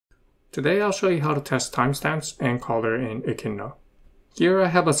Today I'll show you how to test timestamps and caller in Echidna. Here I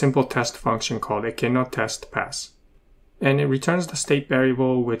have a simple test function called Echidna test pass, and it returns the state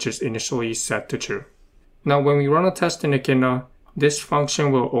variable which is initially set to true. Now when we run a test in Echidna, this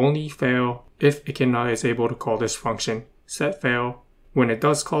function will only fail if Echidna is able to call this function setFail. When it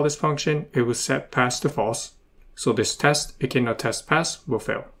does call this function, it will set pass to false, so this test, Echidna test pass, will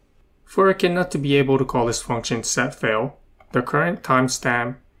fail. For Echidna to be able to call this function setFail, the current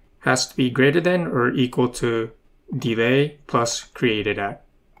timestamp has to be greater than or equal to delay plus created at.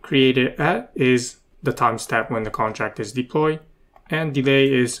 Created at is the timestamp when the contract is deployed, and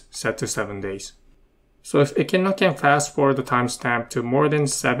delay is set to 7 days. So if Echidna can fast forward the timestamp to more than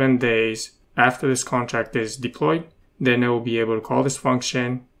 7 days after this contract is deployed, then it will be able to call this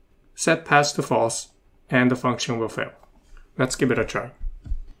function, set pass to false, and the function will fail. Let's give it a try.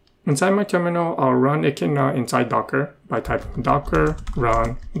 Inside my terminal, I'll run Echidna inside Docker by typing docker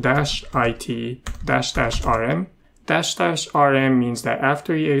run -it --rm. --rm means that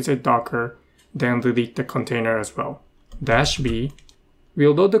after you exit Docker, then delete the container as well. -b.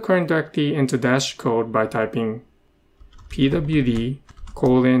 We'll load the current directory into dash code by typing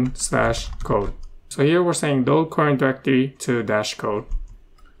pwd:/code. So here we're saying load current directory to dash code.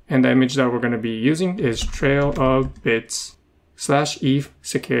 And the image that we're going to be using is trail of bits /eth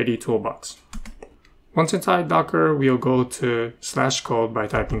security toolbox. Once inside Docker, we'll go to /code by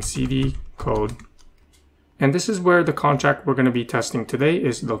typing cd code. And this is where the contract we're going to be testing today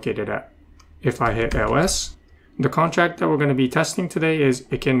is located at. If I hit ls, the contract that we're going to be testing today is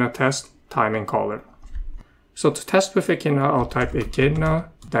Echidna test time and caller. So to test with Echidna, I'll type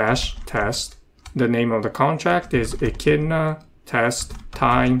Echidna-test. The name of the contract is Echidna test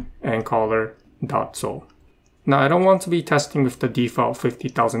time and caller.sol. Now I don't want to be testing with the default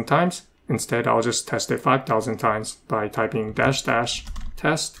 50,000 times. Instead, I'll just test it 5,000 times by typing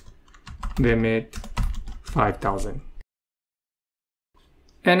 --test limit 5,000.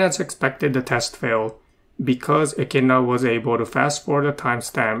 And as expected, the test failed because Echidna was able to fast forward the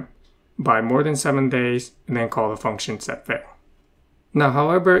timestamp by more than 7 days and then call the function setFail. Now,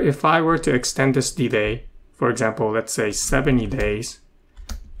 however, if I were to extend this delay, for example, let's say 70 days,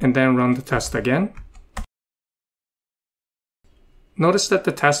 and then run the test again, notice that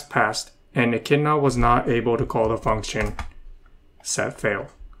the test passed and Echidna was not able to call the function setFail.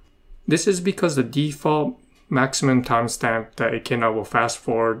 This is because the default maximum timestamp that Echidna will fast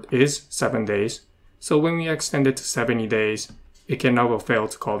forward is 7 days. So when we extend it to 70 days, Echidna will fail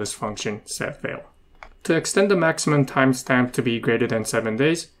to call this function setFail. To extend the maximum timestamp to be greater than 7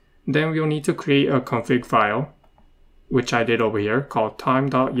 days, then we'll need to create a config file, which I did over here, called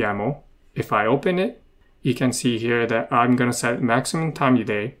time.yaml. If I open it, you can see here that I'm going to set maximum time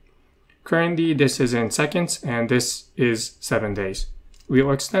delay. Currently, this is in seconds, and this is 7 days. We'll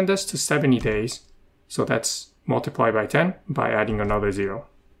extend this to 70 days, so that's multiplied by 10 by adding another 0.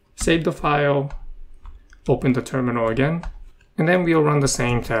 Save the file, open the terminal again, and then we'll run the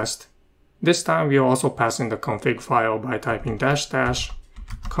same test. This time, we'll also pass in the config file by typing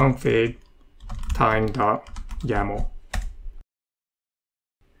 --config time.yaml.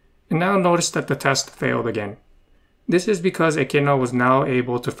 And now notice that the test failed again. This is because Echidna was now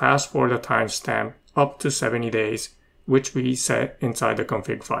able to fast forward the timestamp up to 70 days, which we set inside the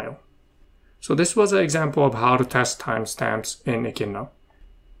config file. So this was an example of how to test timestamps in Echidna.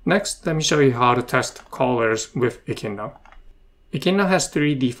 Next, let me show you how to test callers with Echidna. Echidna has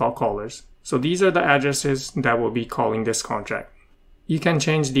 3 default callers. So these are the addresses that will be calling this contract. You can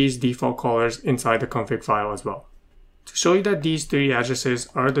change these default callers inside the config file as well. To show you that these 3 addresses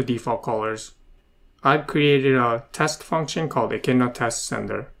are the default callers, I've created a test function called Echidna test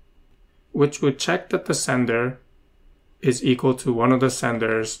sender, which would check that the sender is equal to one of the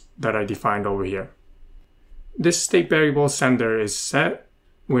senders that I defined over here. This state variable sender is set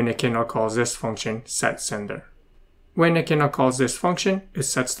when Echidna calls this function setSender. When Echidna calls this function, it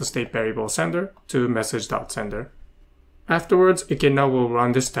sets the state variable sender to message.sender. Afterwards, Echidna will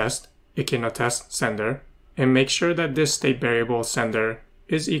run this test, Echidna test sender, and make sure that this state variable sender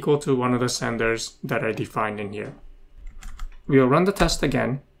is equal to one of the senders that I defined in here. We'll run the test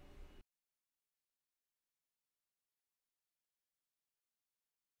again.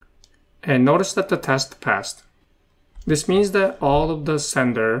 And notice that the test passed. This means that all of the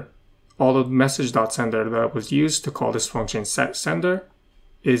message.sender that was used to call this function setSender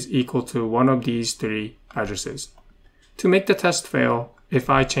is equal to one of these 3 addresses. To make the test fail, if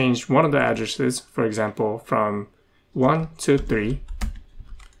I change one of the addresses, for example, from 1 to 3,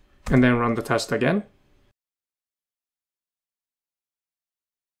 and then run the test again,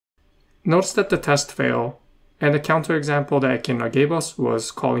 notice that the test failed And the counterexample that Echidna gave us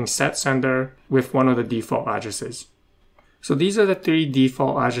was calling setSender with one of the default addresses. So these are the 3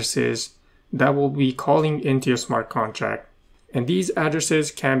 default addresses that we'll be calling into your smart contract. And these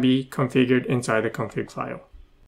addresses can be configured inside the config file.